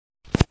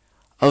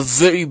A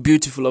very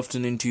beautiful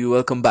afternoon to you.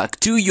 Welcome back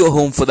to your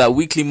home for that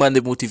weekly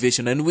Monday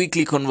motivation and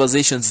weekly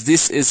conversations.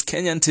 This is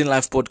Kenyan Teen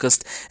Life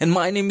Podcast, and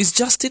my name is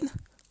Justin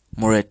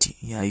Moretti.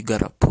 Yeah, you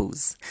gotta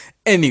pose.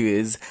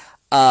 Anyways,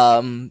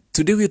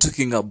 today we're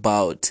talking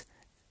about,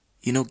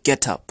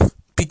 get up,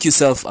 pick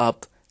yourself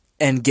up,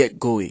 and get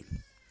going.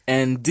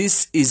 And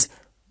this is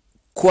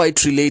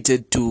quite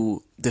related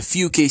to the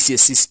few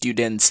KCSE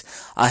students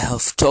I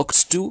have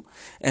talked to,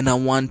 and I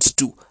want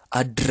to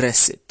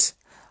address it.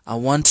 I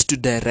want to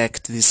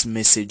direct this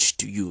message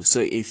to you.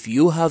 So if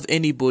you have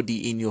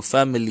anybody in your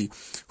family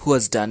who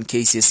has done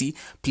KCSE,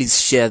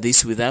 please share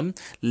this with them.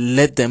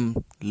 Let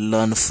them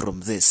learn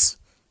from this.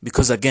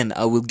 Because again,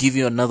 I will give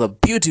you another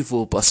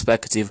beautiful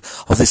perspective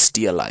of this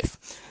dear life.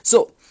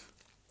 So,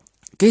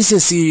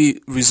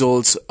 KCSE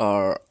results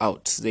are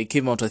out. They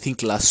came out, I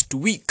think, last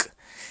week.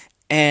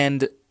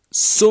 And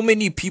so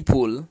many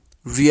people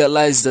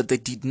realize that they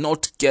did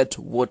not get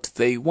what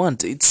they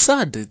want. It's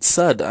sad.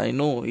 I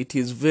know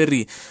it's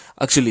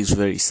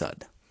very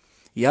sad.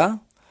 Yeah.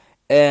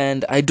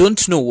 And I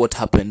don't know what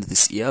happened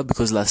this year,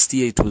 because last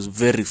year it was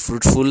very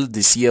fruitful.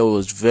 This year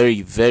was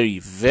very, very,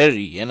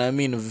 very, and I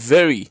mean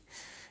very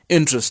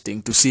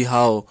interesting to see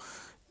how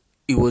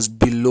it was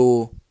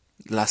below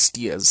last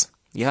year's.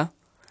 Yeah.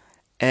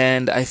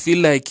 And I feel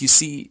like,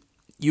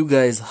 you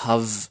guys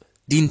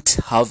didn't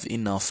have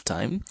enough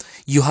time.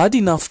 You had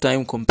enough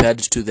time compared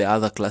to the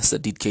other class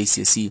that did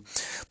KCSE,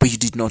 but you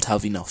did not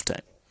have enough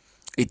time.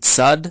 It's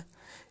sad,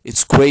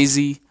 it's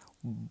crazy,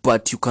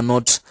 but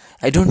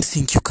I don't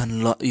think you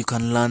can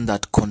learn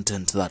that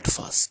content that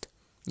fast.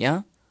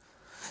 Yeah?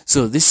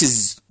 So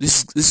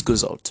this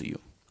goes out to you.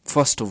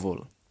 First of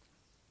all,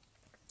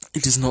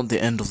 it is not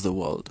the end of the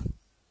world.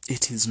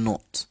 It is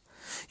not.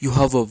 You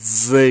have a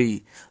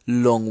very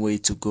long way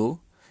to go.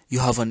 You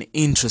have an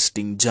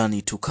interesting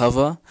journey to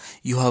cover.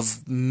 You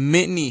have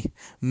many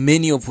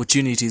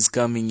opportunities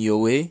coming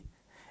your way,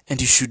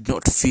 and you should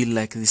not feel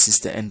like this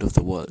is the end of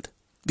the world.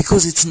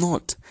 Because it's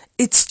not.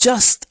 It's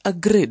just a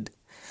grade.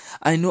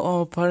 I know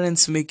our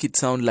parents make it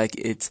sound like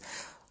it's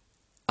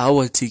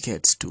our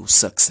ticket to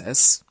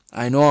success.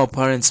 I know our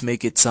parents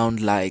make it sound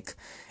like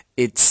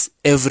it's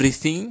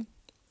everything.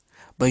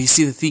 But you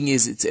see, the thing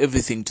is, it's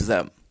everything to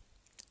them.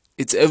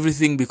 It's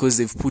everything because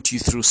they've put you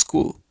through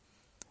school.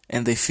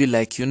 And they feel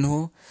like,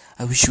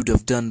 I wish you would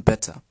have done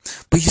better.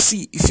 But you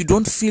see, if you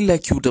don't feel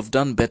like you would have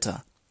done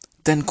better,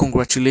 then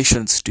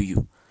congratulations to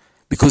you.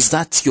 Because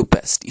that's your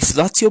best. If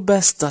that's your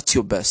best, that's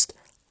your best.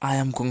 I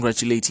am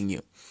congratulating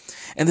you.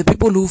 And the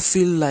people who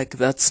feel like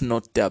that's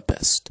not their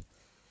best,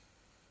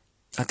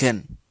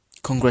 again,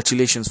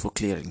 congratulations for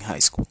clearing high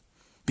school.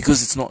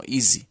 Because it's not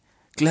easy.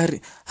 Clearing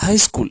high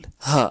school,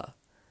 I've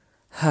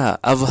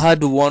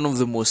had one of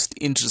the most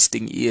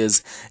interesting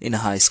years in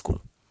high school.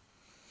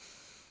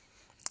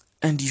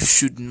 And you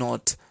should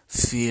not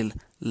feel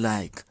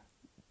like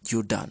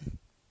you're done.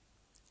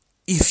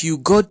 If you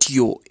got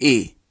your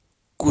A,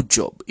 good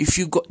job. If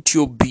you got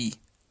your B,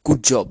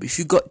 good job. If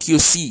you got your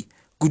C,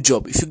 good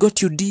job. If you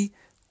got your D,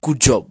 good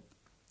job.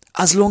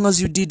 As long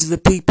as you did the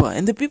paper.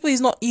 And the paper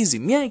is not easy.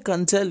 Me, I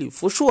can tell you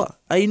for sure.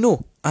 I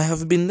know. I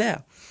have been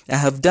there. I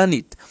have done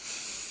it.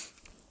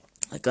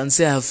 I can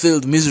say I have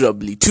failed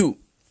miserably too.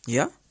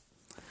 Yeah?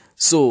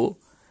 So,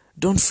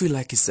 don't feel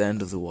like it's the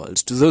end of the world.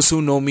 To those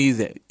who know me,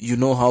 that you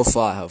know how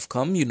far I have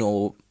come. You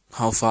know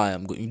how far I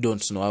am going. You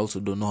don't know. I also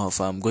don't know how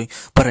far I'm going.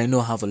 But I know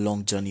I have a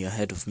long journey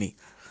ahead of me.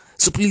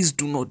 So please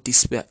do not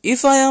despair.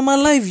 If I am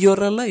alive,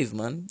 you're alive,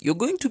 man. You're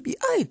going to be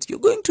alright.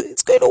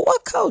 It's going to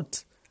work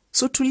out.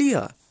 So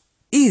Tulia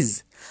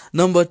is.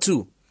 Number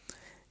 2.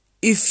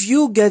 If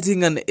you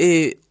getting an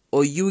A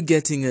or you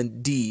getting a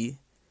D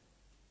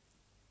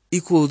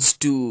equals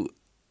to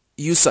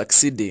you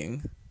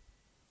succeeding,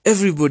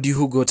 everybody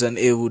who got an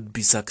A would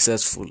be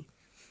successful.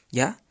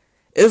 Yeah?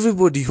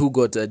 Everybody who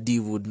got a D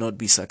would not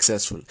be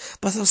successful.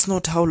 But that's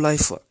not how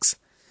life works.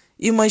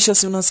 Hii maisha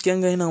si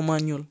unasikianga ina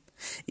manual.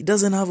 It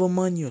doesn't have a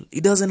manual.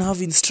 It doesn't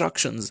have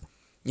instructions.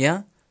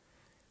 Yeah?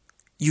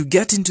 You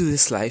get into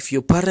this life,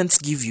 your parents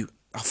give you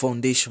a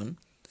foundation.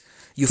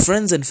 Your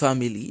friends and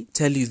family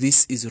tell you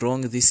this is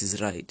wrong, this is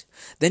right.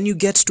 Then you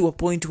get to a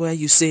point where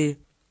you say,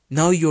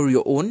 now you're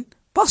your own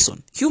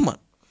person, human.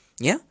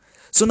 Yeah?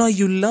 So now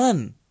you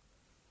learn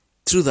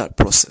through that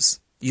process.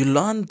 You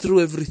learn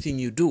through everything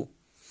you do.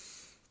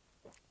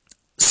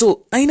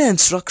 So, aina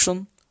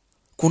instruction.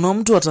 Kuna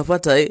mtu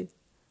atapata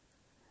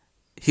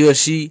he or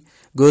she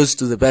goes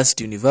to the best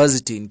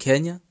university in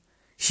Kenya.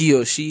 He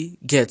or she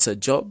gets a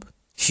job.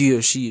 He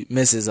or she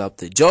messes up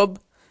the job.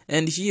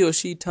 And he or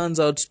she turns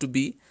out to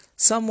be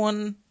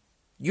someone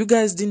you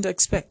guys didn't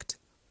expect.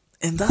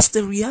 And that's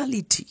the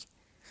reality.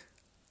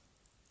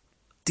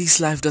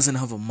 This life doesn't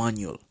have a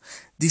manual.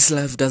 This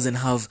life doesn't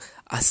have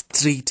a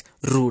straight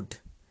road.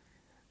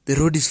 The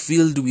road is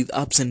filled with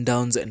ups and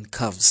downs and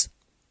curves.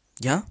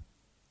 Yeah?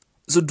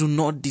 So do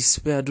not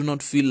despair. Do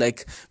not feel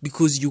like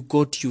because you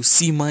got your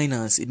C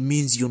minus, it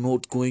means you're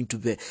not going to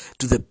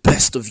the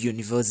best of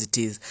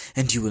universities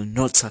and you will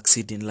not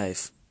succeed in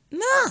life.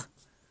 Nah.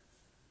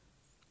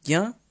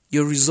 Yeah?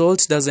 Your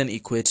result doesn't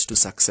equate to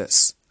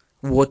success.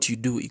 What you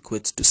do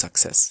equates to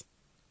success.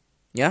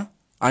 Yeah?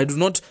 I do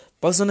not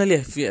personally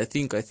I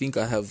think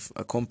I have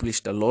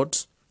accomplished a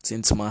lot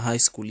since my high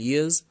school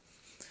years.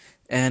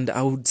 And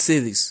I would say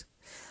this: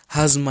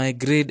 has my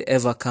grade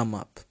ever come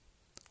up?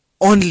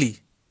 Only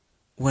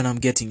when I'm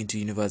getting into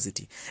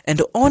university,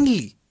 and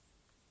only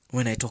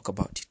when I talk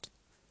about it.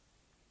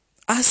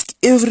 Ask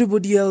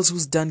everybody else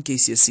who's done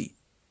KCSE.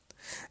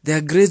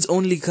 Their grades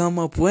only come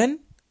up when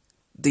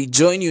they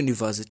join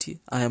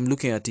university. I am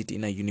looking at it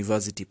in a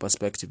university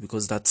perspective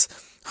because that's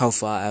how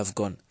far I've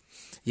gone.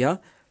 Yeah?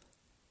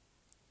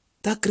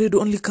 That grade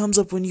only comes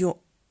up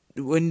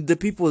when the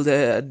people,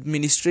 the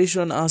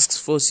administration asks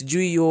for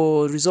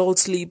your result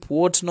slip,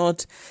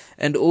 whatnot,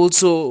 and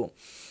also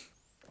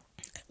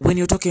when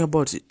you're talking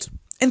about it.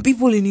 And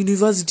people in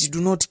university do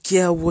not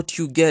care what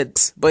you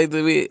get. By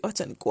the way,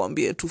 acha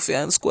nikuambie tu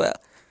fair and square.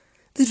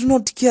 They do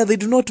not care. They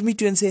do not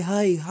meet you and say,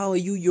 hi, how are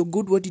you? You're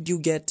good. What did you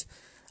get?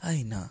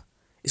 Nah.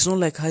 It's not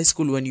like high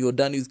school when you're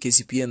done with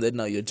KCP and then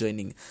now you're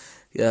joining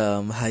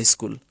high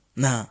school.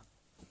 Nah.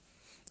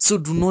 So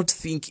do not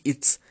think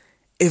it's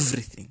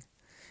everything.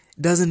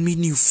 Doesn't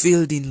mean you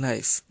failed in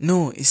life.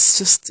 No,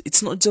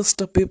 it's not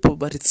just a paper,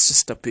 but it's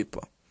just a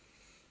paper.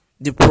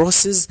 The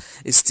process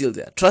is still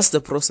there. Trust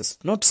the process,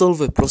 not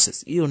solve a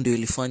process. Hiyo ndio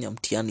ilifanya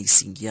mtihani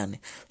isingiane.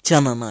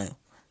 Chana nayo.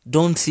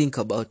 Don't think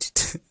about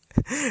it.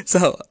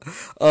 So,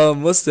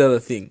 what's the other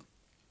thing?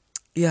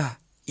 Yeah,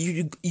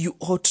 you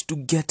ought to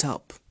get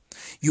up.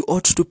 You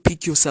ought to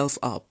pick yourself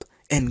up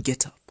and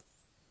get up.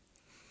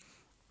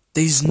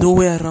 There is no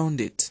way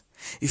around it.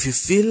 If you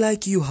feel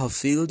like you have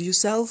failed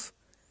yourself,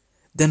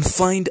 then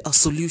find a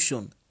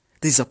solution.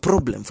 There's a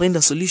problem. Find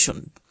a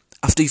solution.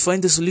 After you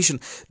find the solution,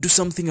 do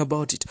something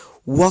about it.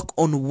 Work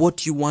on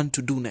what you want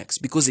to do next.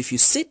 Because if you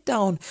sit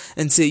down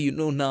and say,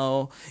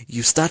 now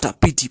you start a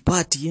pity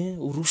party,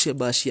 urushe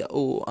bashia,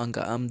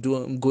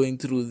 I'm going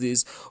through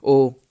this,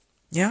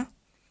 yeah.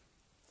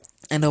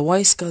 And a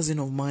wise cousin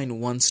of mine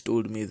once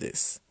told me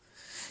this.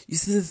 You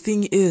see, the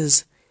thing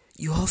is,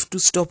 you have to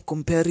stop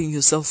comparing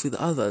yourself with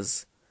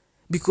others.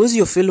 Because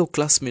your fellow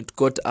classmate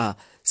got a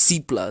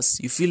C+,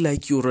 you feel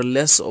like you're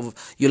less of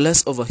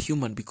a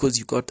human because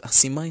you got a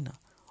C minor,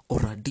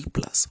 or a D+,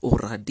 or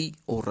a D,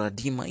 or a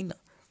D minor.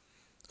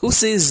 Who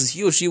says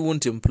he or she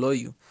won't employ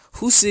you?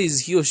 Who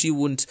says you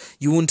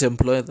won't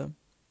employ them?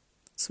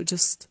 So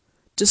just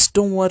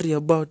don't worry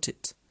about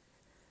it.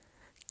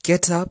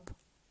 Get up,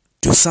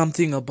 do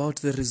something about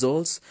the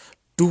results,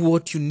 do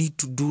what you need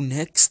to do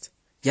next.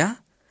 Yeah?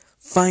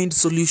 Find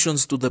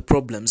solutions to the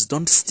problems.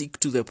 Don't stick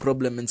to the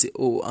problem and say,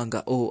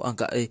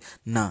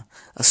 Nah,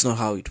 that's not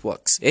how it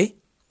works, eh?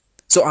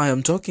 So I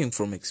am talking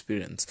from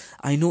experience.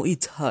 I know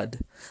it's hard.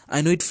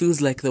 I know it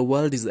feels like the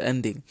world is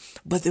ending.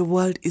 But the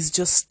world is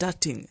just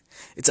starting.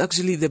 It's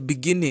actually the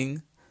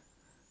beginning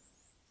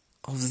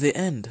of the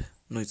end.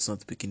 No, it's not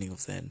the beginning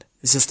of the end.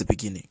 It's just the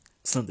beginning.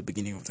 It's not the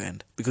beginning of the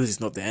end. Because it's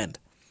not the end.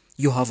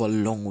 You have a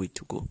long way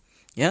to go.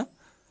 Yeah?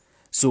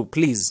 So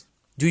please,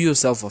 do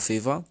yourself a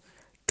favor.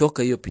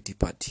 Toka hiyo pity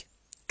party.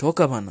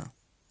 Toka bana.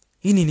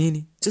 Hini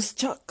nini? Just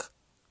chuck.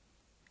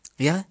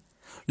 Yeah?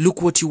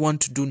 Look what you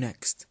want to do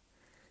next.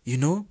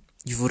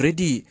 You've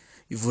already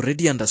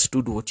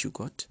understood what you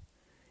got.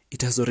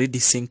 It has already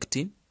sinked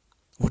in.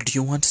 What do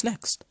you want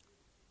next?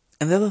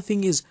 And the other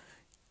thing is,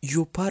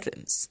 your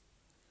parents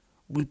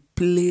will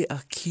play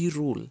a key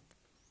role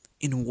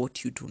in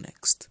what you do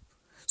next.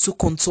 So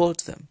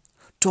consult them.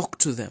 Talk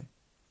to them.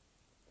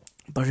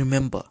 But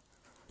remember,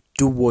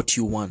 do what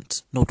you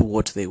want, not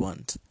what they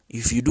want.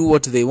 If you do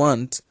what they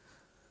want,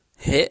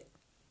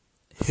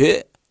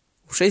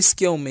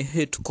 ushaisikia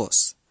hate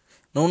course.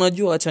 Na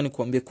unajua, acha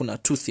nikuambie, kuna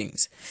two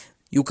things.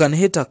 You can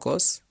hate a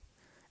course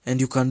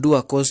and you can do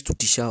a course to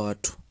tisha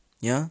watu.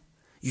 Yeah?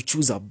 You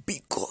choose a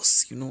big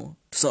course,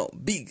 so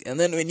big. And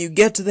then when you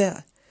get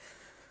there,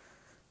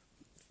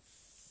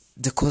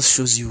 the course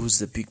shows you who's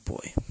the big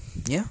boy.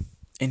 Yeah?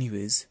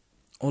 Anyways,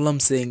 all I'm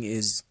saying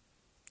is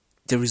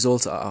the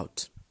results are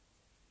out.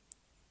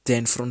 They're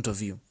in front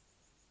of you.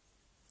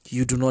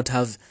 You do not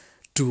have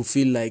to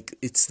feel like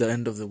it's the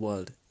end of the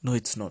world. No,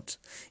 it's not.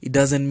 It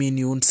doesn't mean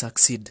you won't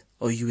succeed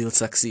or you will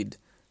succeed.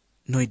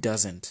 No, it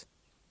doesn't.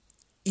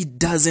 It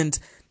doesn't.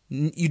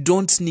 You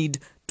don't need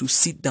to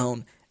sit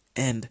down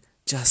and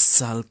just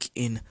sulk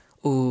in,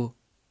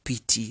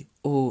 pity,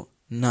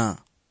 nah.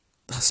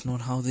 That's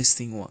not how this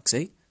thing works,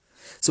 eh?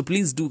 So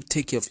please do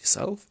take care of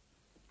yourself.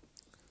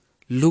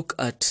 Look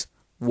at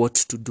what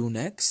to do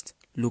next.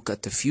 Look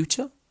at the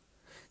future.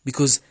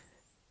 Because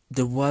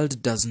the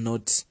world does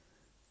not,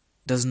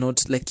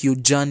 like, your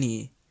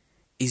journey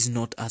is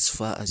not as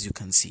far as you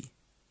can see.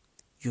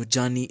 Your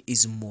journey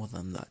is more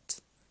than that.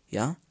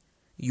 Yeah?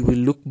 You will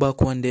look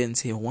back one day and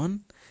say,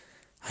 1,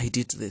 I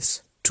did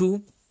this.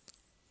 2,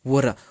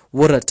 what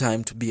a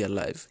time to be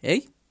alive.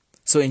 Eh?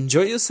 So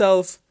enjoy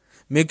yourself.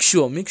 Make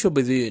sure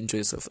by the way you enjoy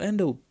yourself.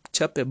 And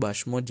chape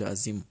bash moja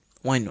azimu.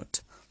 Why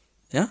not?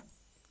 Yeah?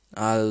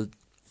 I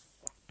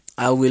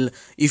will,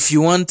 if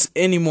you want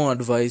any more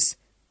advice,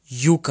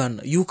 you can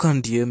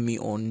DM me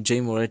on J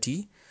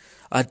Moretti.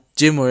 at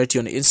J Moretti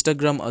on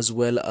Instagram, as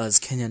well as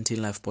Kenyan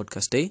Teen Life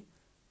Podcast,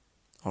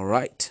 All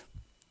right.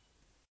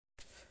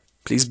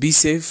 Please be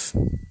safe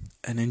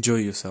and enjoy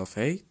yourself,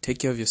 Take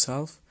care of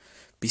yourself.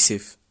 Be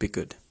safe. Be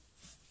good.